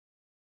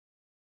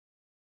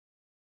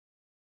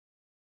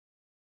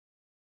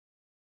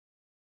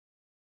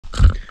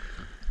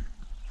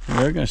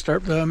We're going to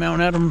start the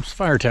Mount Adams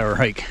Fire Tower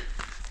hike.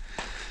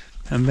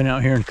 Haven't been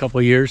out here in a couple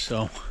of years,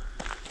 so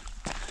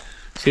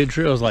see what the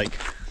trail's like.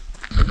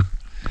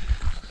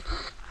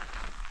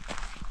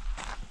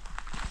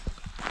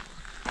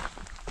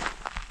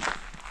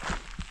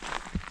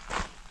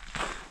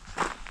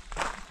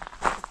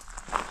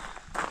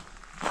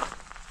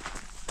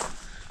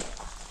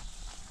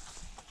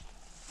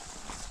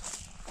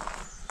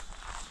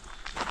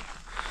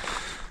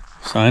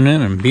 Sign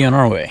in and be on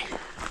our way.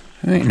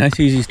 Alright, nice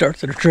easy start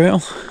to the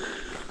trail.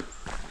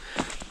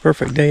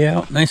 Perfect day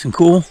out, nice and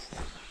cool.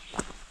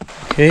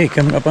 Okay,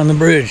 coming up on the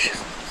bridge.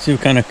 Let's see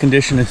what kind of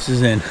condition this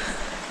is in.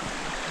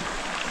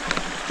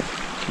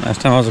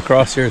 Last time I was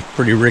across here, it was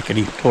pretty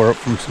rickety, tore up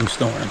from some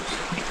storms.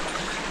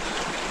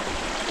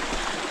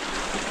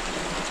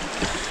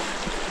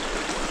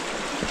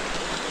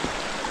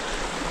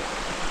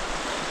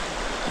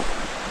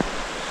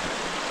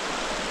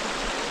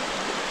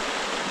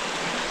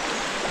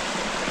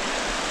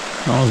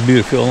 All's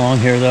beautiful along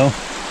here though.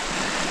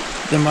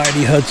 The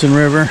mighty Hudson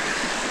River.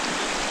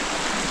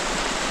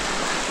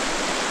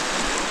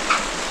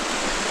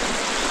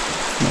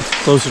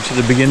 That's closer to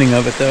the beginning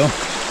of it though.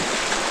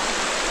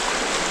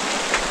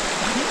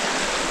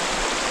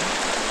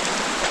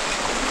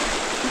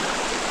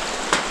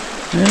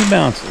 They're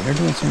bouncing. They're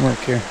doing some work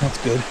here. That's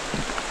good.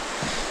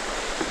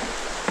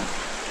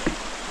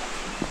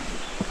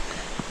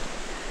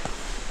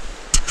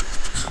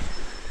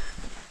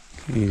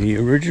 Okay, the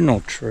original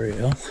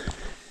trail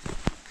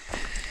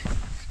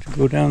to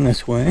go down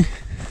this way.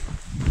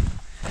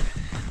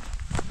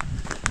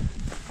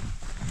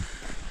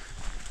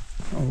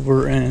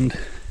 Over and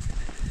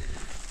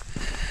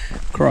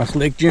across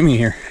Lake Jimmy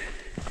here.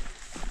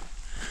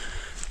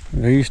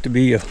 There used to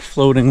be a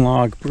floating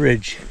log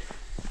bridge.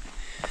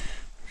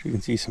 You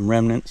can see some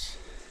remnants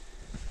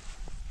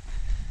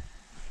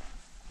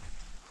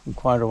from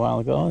quite a while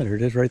ago. There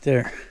it is right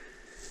there.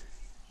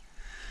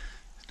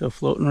 Still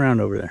floating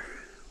around over there.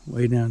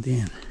 Way down at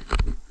the end.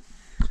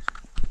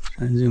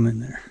 Try and zoom in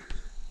there.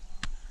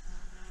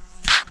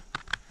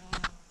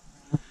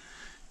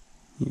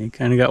 Yeah, it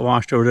kind of got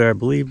washed over there, I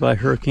believe, by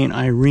Hurricane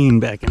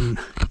Irene back in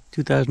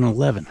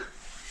 2011.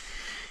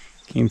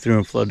 Came through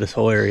and flooded this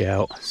whole area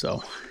out,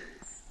 so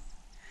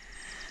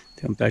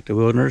come back to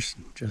wilderness,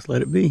 just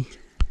let it be.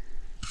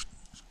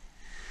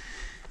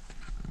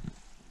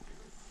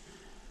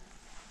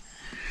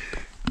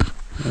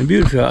 It's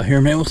beautiful out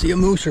here. Maybe we'll see a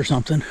moose or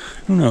something.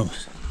 Who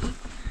knows?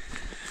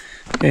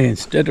 Okay,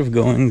 instead of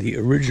going the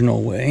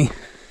original way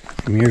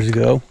from years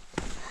ago,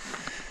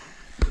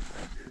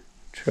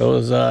 trail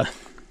is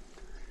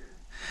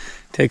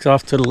takes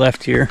off to the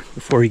left here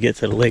before you get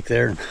to the lake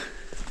there, and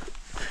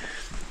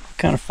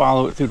kind of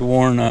follow it through the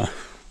worn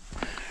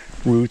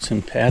roots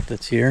and path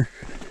that's here,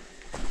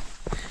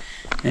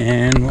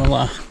 and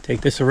we'll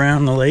take this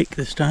around the lake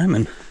this time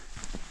and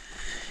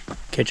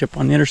catch up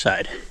on the other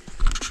side.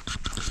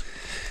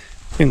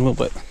 Getting a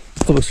little bit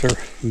closer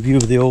view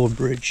of the old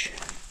bridge.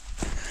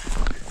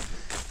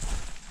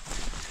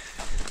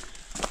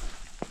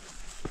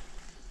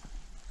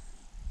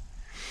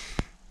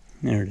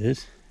 There it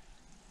is.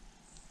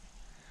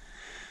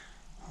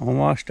 All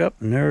washed up,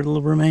 and there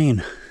it'll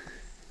remain.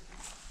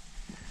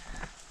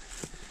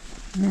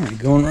 Alright,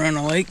 going around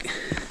the lake.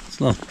 It's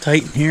a little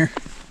tight in here.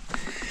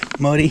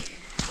 Muddy.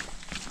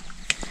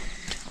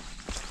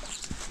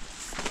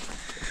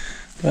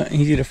 But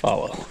easy to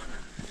follow.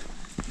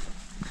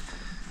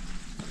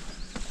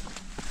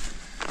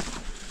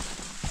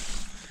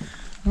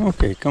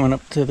 Okay, coming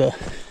up to the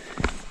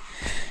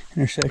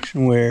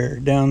intersection where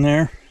down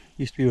there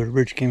used to be where the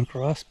bridge came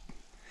across.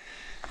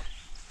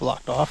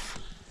 Blocked off.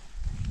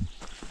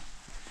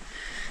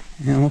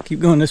 And we'll keep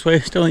going this way.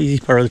 Still an easy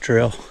part of the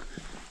trail.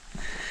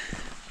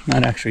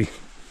 Not actually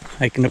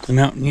hiking up the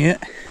mountain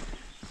yet.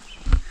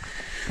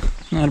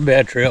 Not a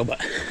bad trail, but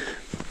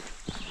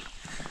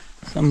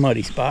some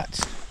muddy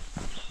spots,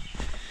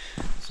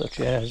 such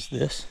as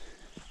this.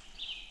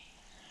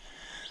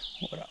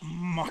 What a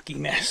mucky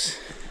mess.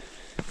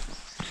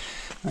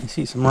 I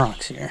see some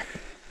rocks here.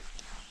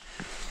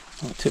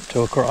 I'll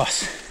tiptoe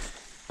across.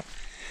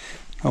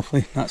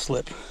 Hopefully not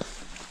slip.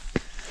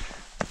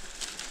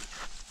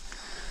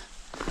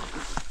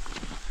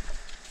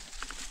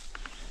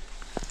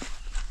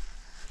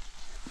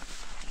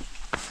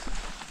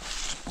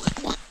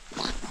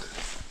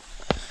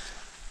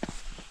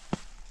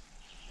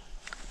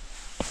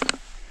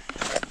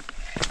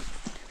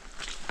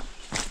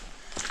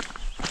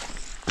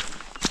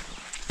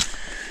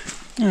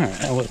 Alright,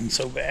 that wasn't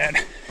so bad.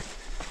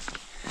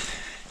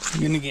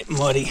 You're gonna get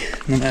muddy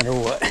no matter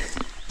what.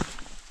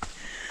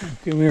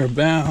 Okay, we're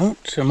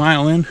about a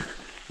mile in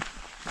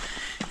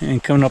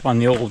and coming up on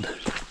the old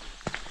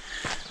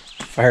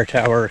fire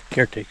tower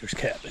caretaker's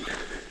cabin,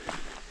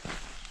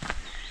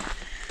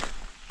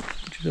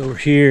 which is over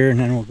here, and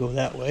then we'll go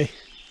that way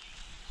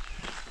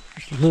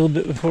just a little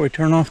bit before we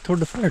turn off toward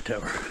the fire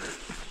tower.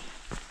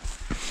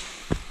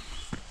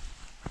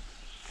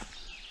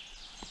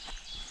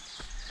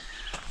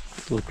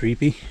 It's a little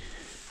creepy.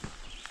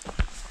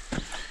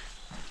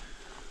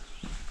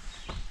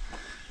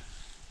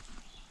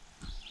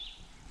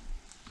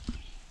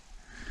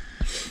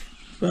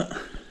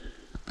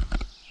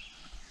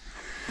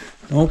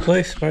 The whole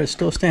place probably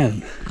still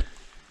standing.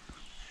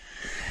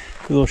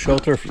 Good little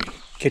shelter if you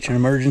catch an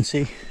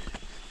emergency.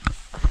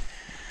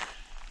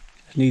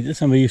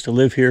 Somebody used to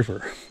live here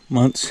for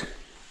months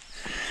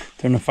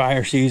during the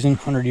fire season,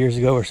 100 years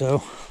ago or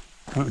so,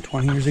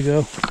 120 years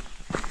ago.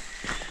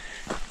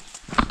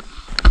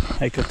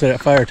 Hike up to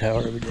that fire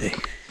tower every day.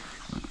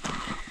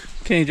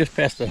 Okay, just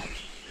past the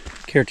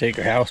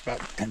caretaker house,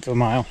 about 1/10 of a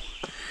mile.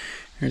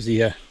 Here's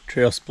the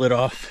trail split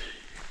off.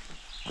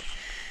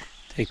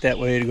 Take that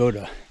way to go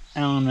to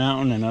Allen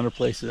Mountain and other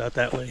places out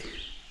that way.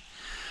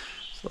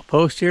 So a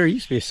post here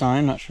used to be a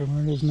sign, not sure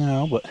where it is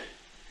now, but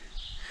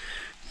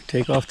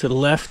take off to the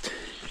left,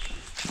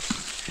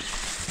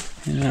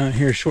 and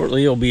here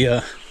shortly you'll be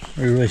where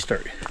you really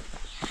start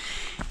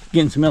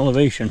getting some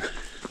elevation.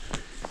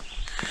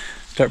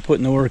 Start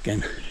putting the work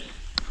in.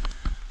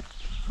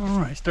 All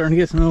right, starting to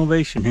get some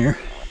elevation here.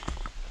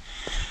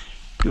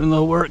 Doing a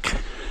little work.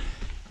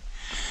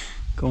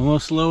 Going a little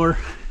slower.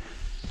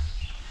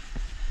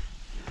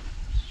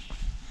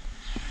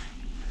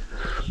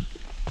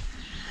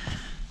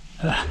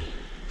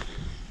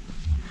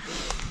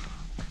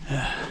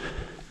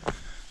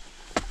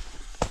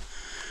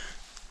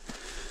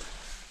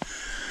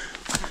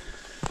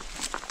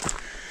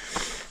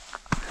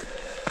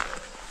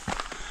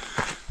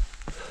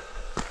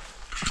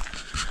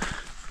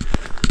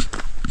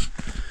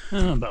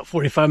 About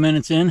 45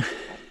 minutes in.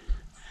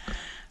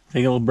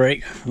 Take a little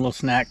break, a little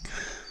snack.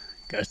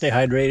 Gotta stay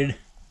hydrated.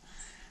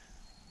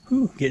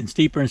 Whew, getting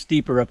steeper and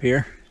steeper up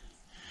here.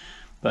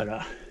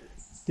 But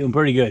doing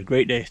pretty good.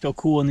 Great day. Still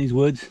cool in these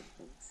woods.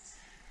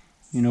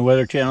 You know,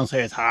 Weather Channel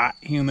say it's hot,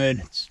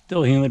 humid. It's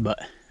still humid, but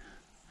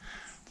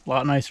it's a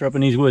lot nicer up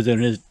in these woods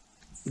than it is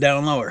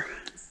down lower.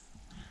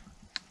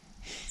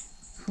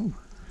 Whew.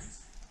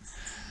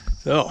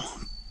 So,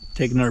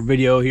 take another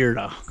video here in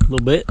a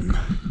little bit and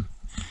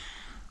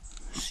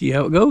see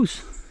how it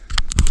goes.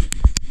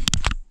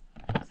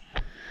 The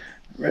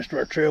rest of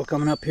our trail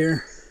coming up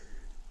here.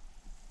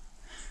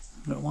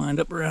 Gonna wind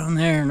up around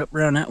there and up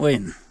around that way,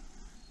 and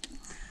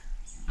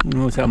who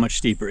knows how much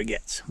steeper it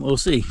gets. We'll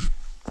see.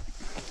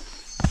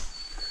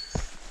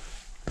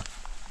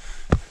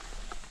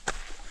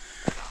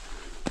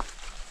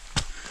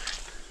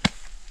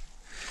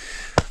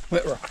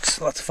 Wet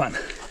rocks, lots of fun.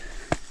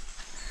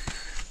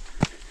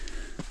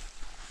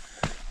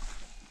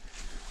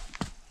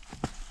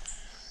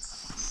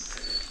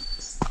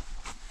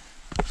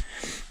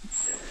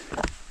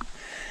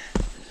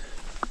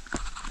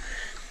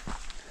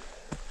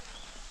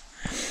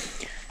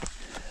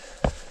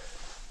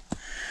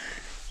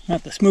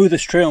 Not the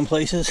smoothest trail in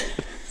places,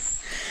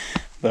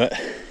 but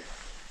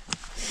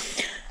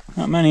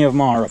not many of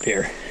them are up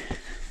here.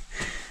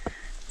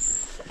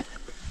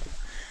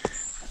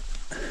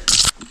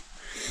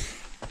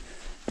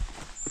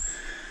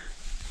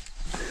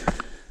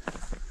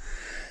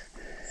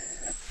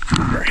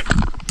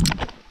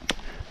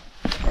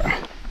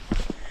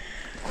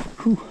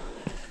 Whew.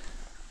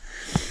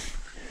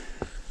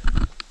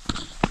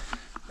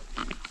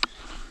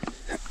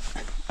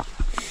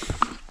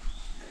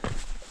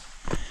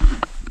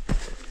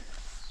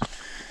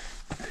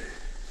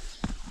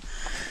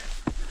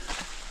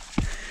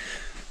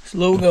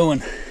 Slow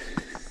going.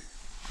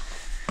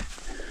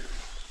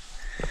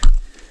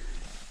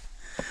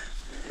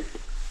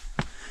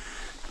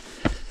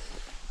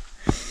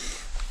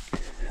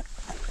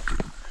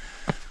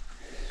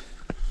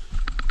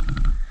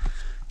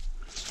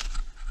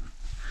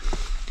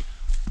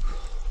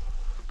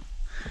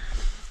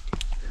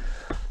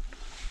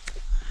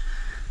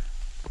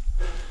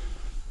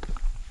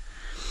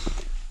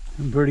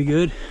 Pretty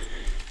good.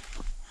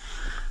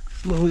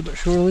 Slowly but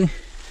surely.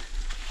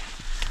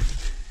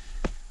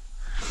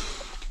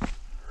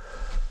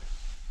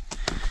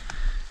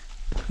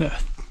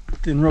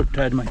 Thin rope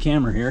tied to my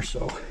camera here,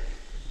 so in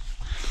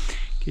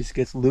case it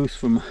gets loose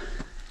from my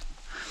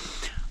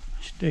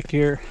stick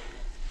here.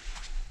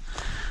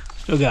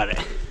 Still got it.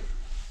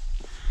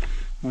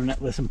 Learned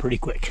that lesson pretty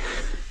quick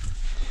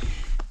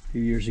a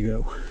few years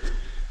ago.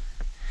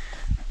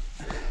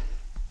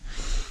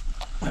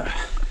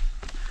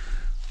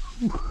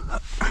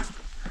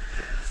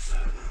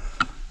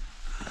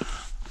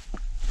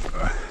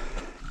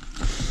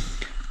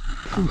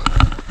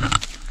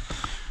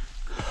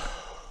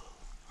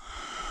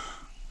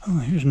 Oh,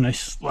 here's a nice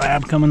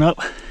slab coming up.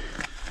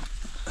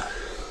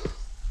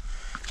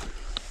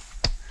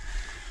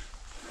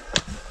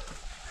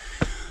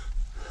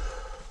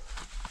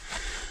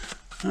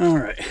 All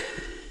right,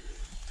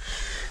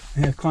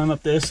 I'm gonna climb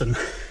up this and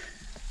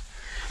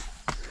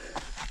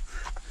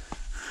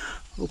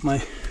hope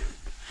my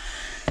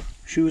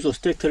shoes will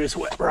stick to this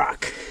wet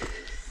rock.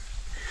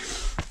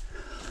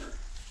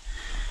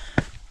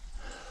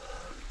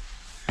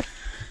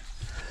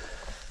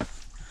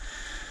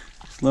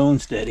 Slow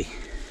and steady.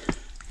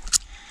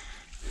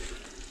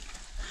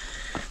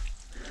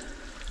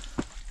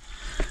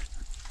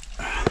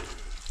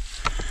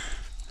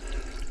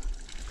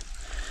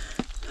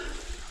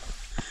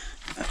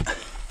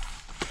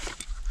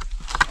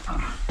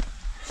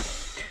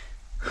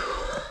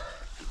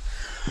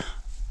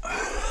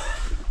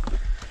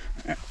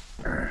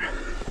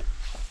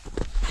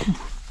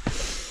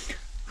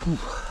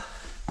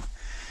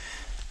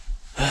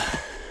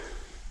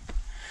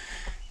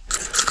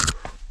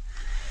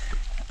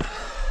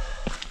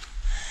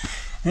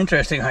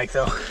 Interesting hike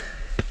though.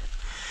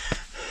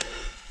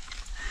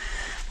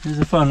 This is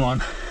a fun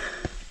one.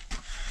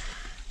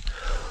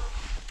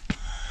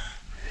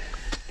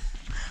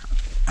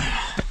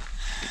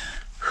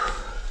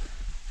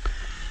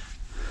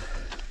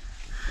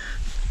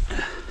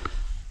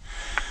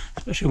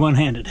 Especially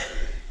one-handed.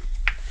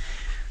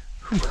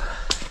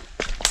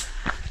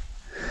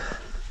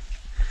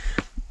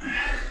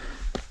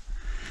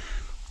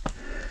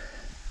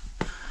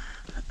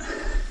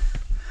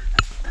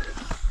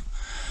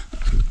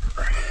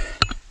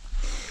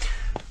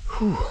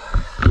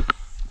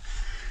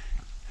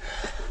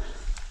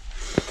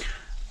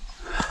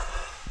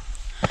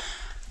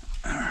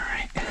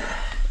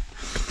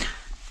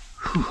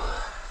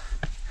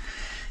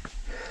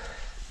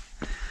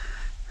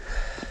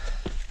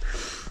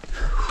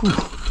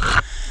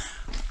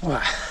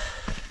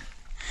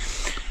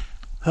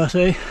 I'll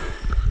say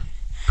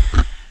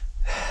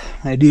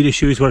my Adidas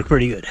shoes work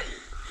pretty good.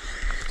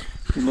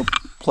 A little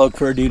plug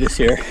for Adidas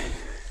here.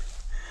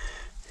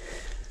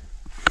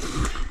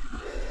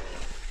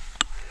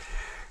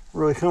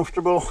 Really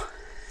comfortable.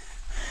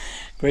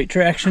 Great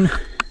traction.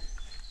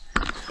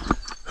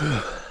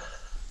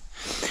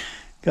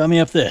 Got me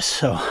up this,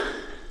 so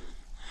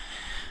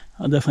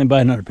I'll definitely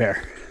buy another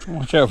pair.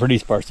 Watch out for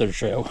these parts of the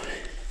trail.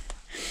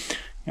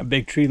 Got a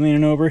big tree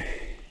leaning over.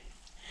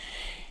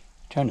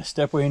 Trying to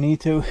step where you need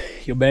to,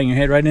 you'll bang your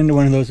head right into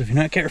one of those if you're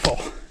not careful.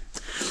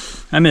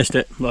 I missed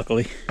it,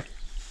 luckily.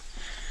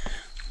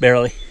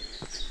 Barely.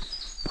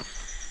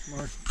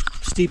 More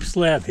steep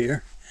slab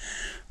here.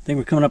 I think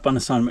we're coming up on the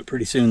summit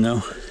pretty soon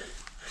though.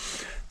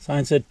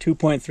 Sign said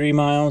 2.3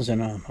 miles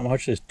and I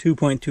watched this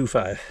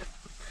 2.25.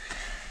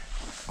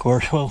 Of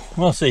course, well,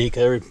 we'll see,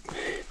 because every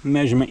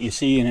measurement you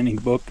see in any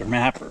book or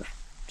map or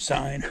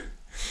sign,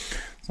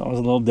 it's always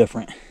a little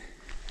different.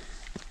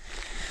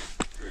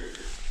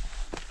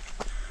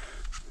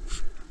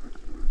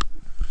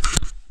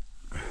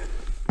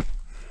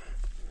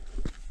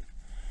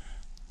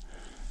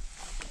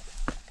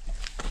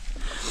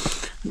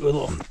 Do a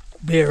little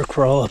bear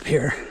crawl up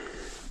here.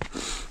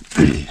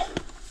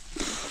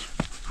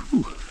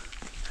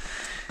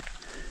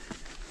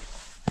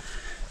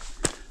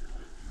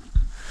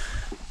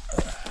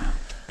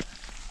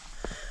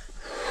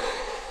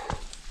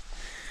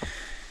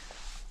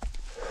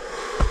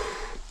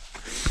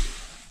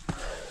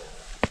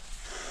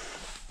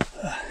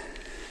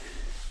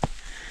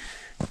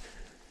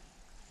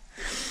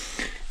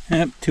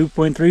 Yep,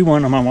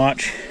 2.31 on my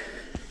watch.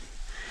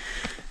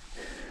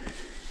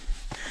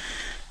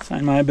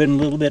 Sign might have been a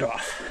little bit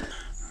off.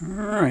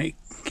 Alright,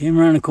 came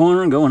around the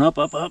corner and going up,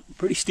 up, up.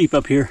 Pretty steep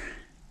up here.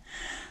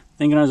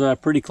 Thinking I was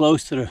pretty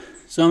close to the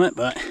summit,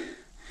 but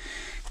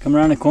come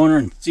around the corner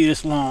and see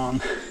this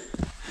long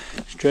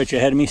stretch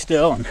ahead of me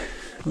still, and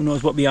who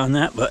knows what beyond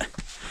that, but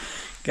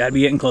gotta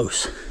be getting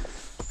close.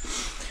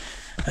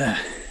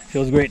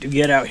 Feels great to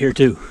get out here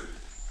too.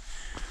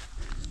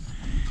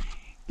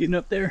 Getting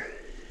up there,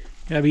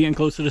 gotta be getting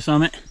close to the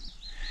summit.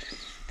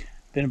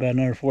 Been about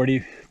another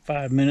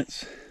 45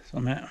 minutes. So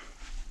I'm at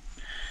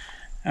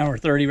hour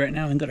 30 right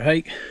now into the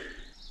hike.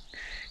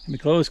 Gonna be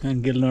close. Gonna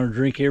get another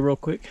drink here real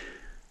quick.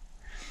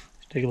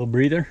 Just take a little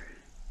breather.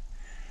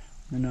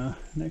 And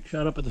next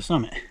shot up at the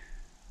summit.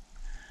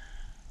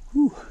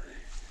 Whew.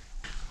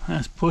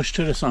 Let's push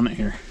to the summit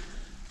here.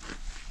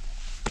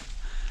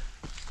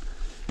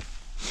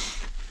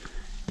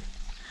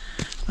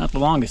 Not the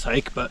longest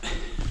hike, but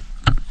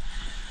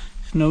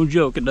it's no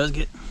joke. It does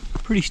get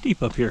pretty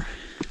steep up here.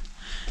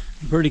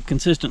 Pretty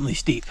consistently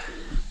steep.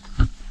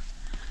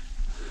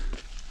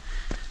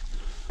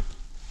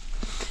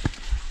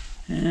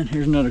 And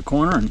here's another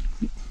corner and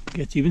it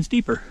gets even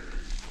steeper.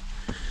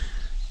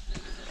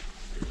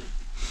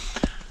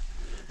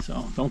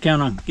 So don't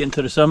count on getting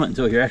to the summit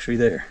until you're actually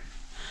there.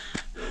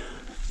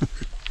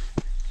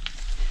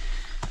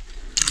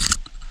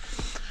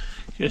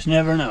 Just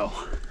never know.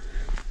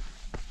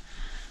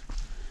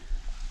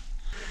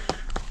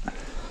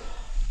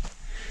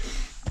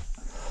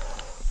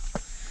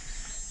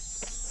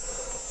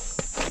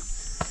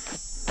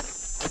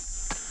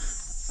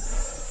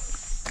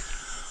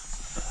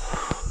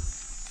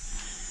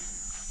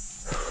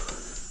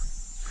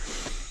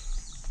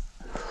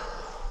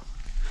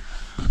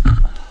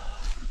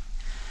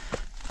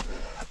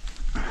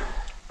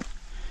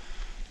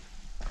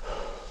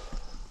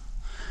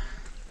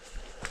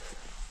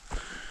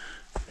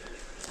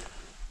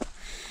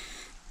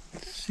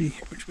 See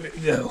which way to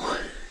go.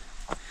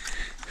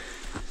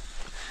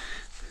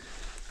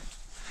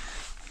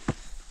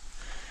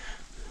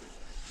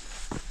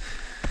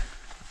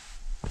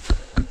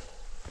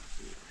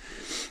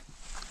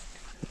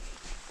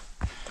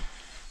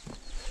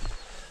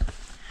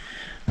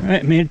 All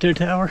right, made it to the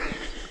tower.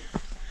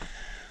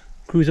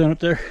 Cruise on up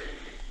there.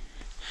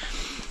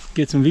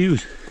 Get some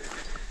views.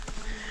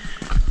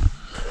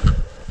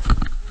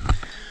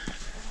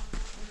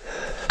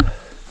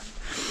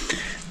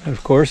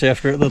 Of course,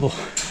 after a little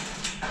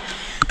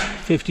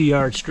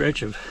 50-yard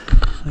stretch of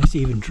nice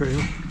even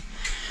trail.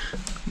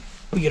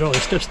 We get all the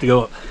steps to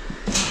go up.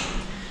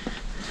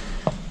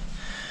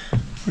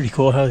 Pretty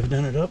cool how they've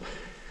done it up.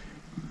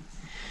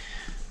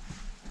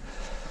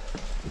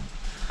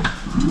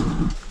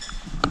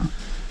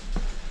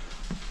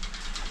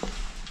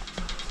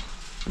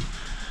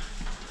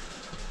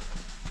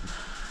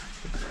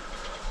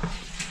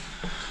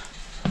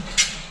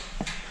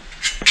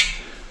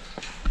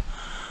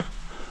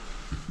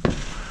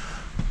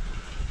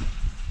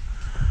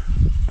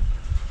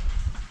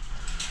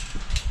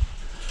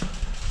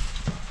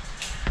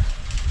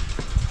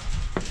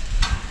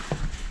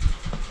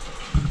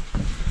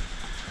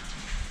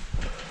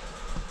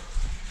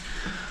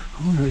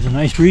 Oh, there's a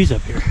nice breeze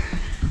up here.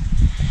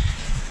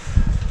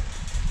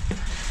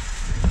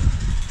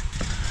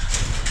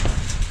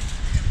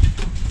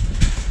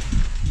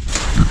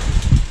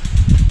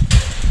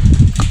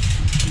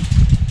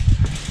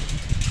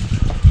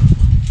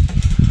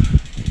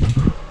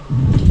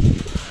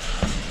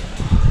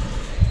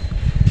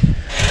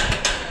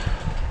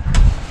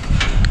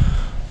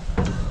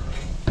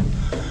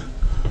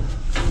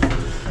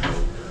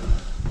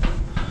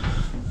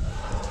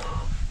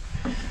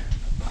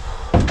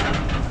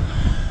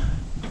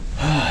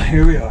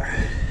 Here we are,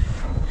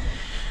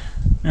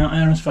 Mount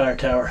Adams Fire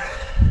Tower.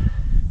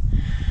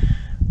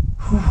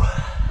 Whew.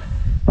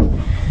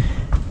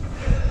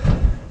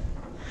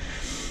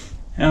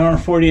 Hour and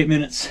 48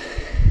 minutes,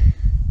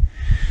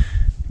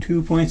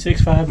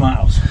 2.65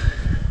 miles.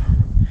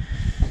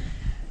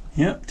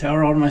 Yep,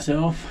 tower all to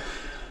myself.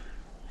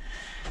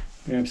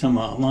 Grab some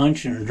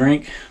lunch and a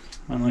drink.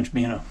 My lunch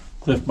being a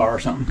Cliff Bar or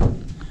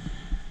something.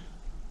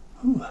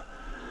 Whew.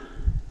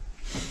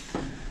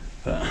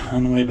 But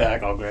on the way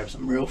back, I'll grab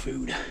some real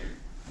food.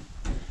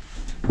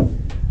 But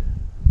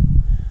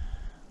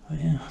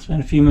yeah, I'll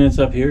spend a few minutes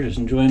up here just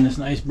enjoying this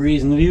nice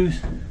breeze and the views.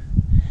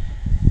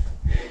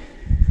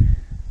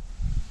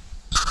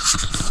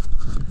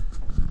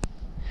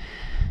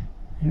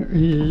 There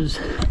is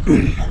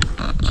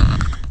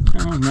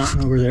a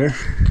mountain over there.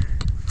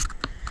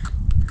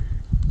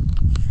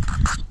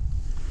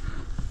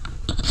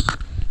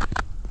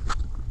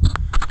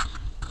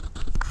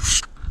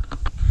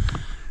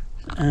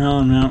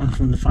 Allen Mountain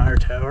from the fire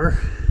tower.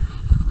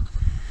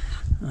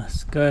 A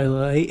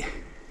skylight.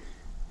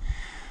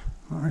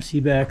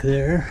 RC back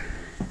there.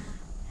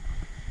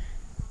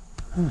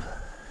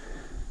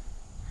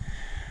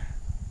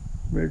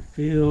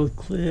 Redfield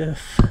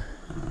Cliff.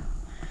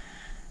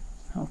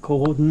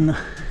 Alcolden.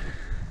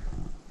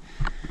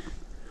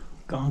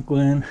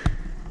 Gonquin.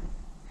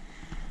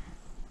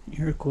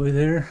 Iroquois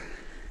there.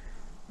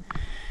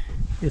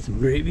 Get some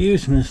great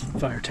views from this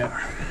fire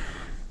tower.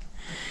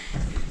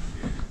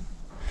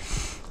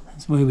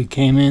 That's the way we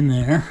came in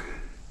there.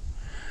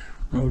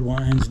 Road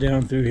winds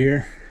down through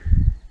here.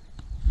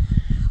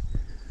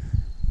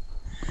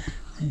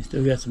 And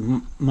still got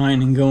some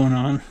mining going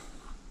on.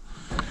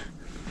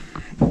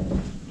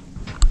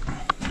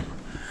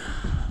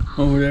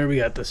 Over there we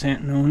got the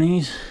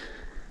Santanonis.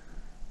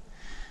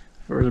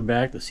 Further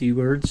back the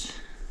seabirds.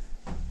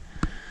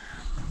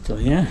 So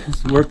yeah,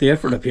 it's worth the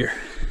effort up here.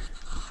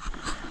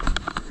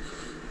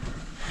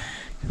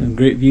 Some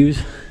great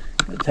views.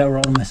 Got the tower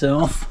all to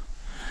myself.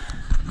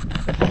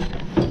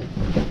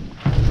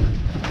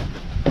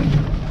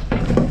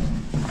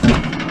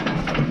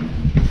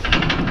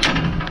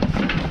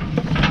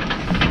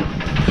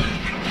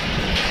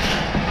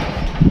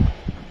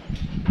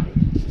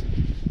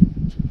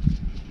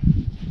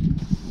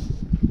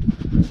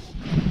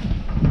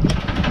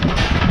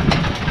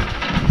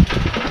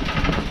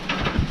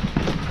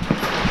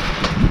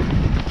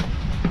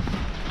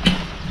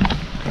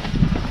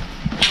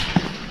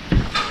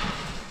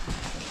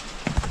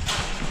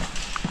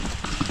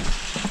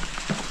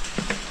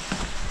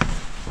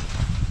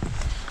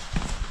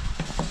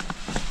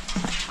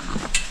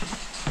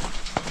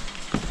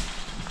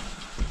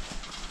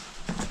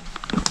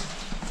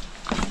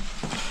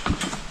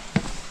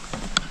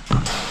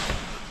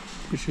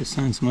 Should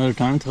sign some other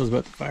time. Tell us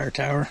about the fire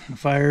tower, the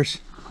fires.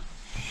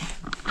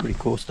 Pretty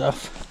cool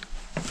stuff.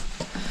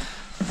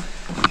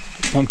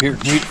 Come here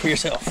and read it for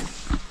yourself.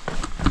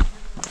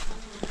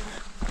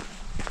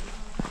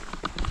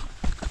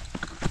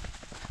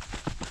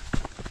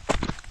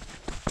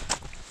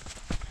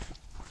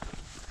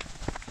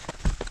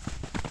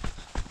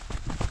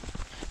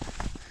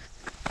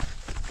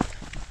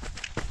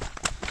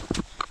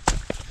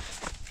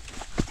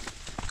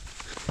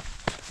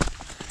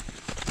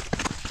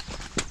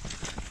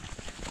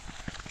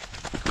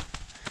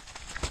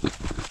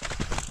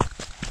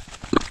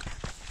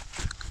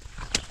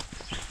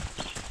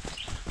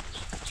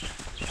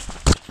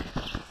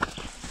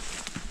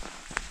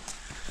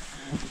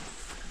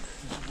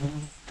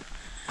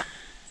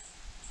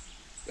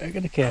 Back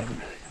at the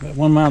cabin. About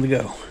 1 mile to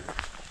go.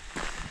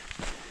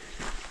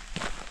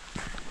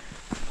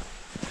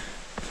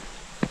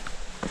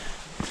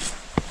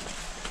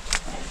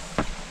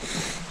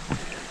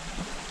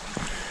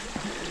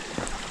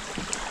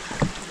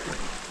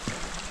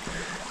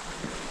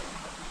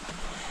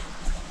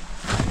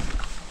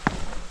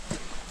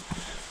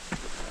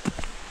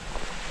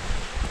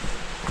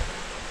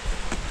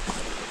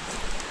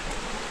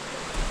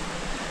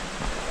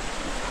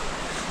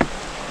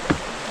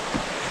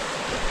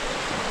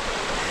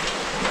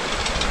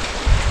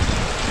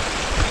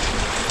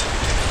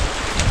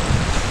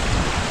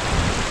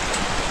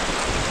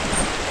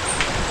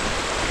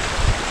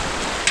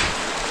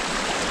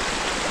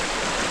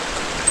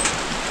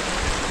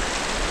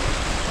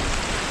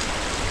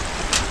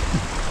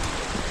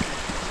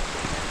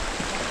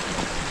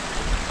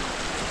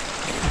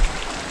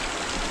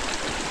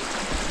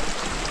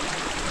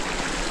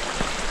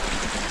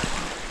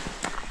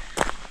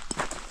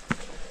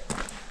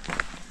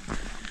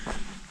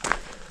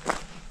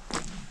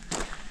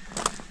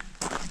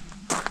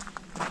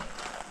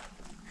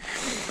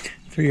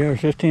 3 hours,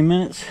 15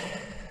 minutes,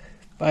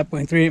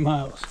 5.38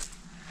 miles.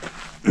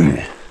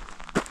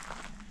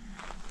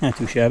 Not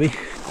too shabby.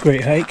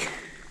 Great hike.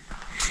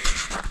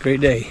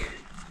 Great day.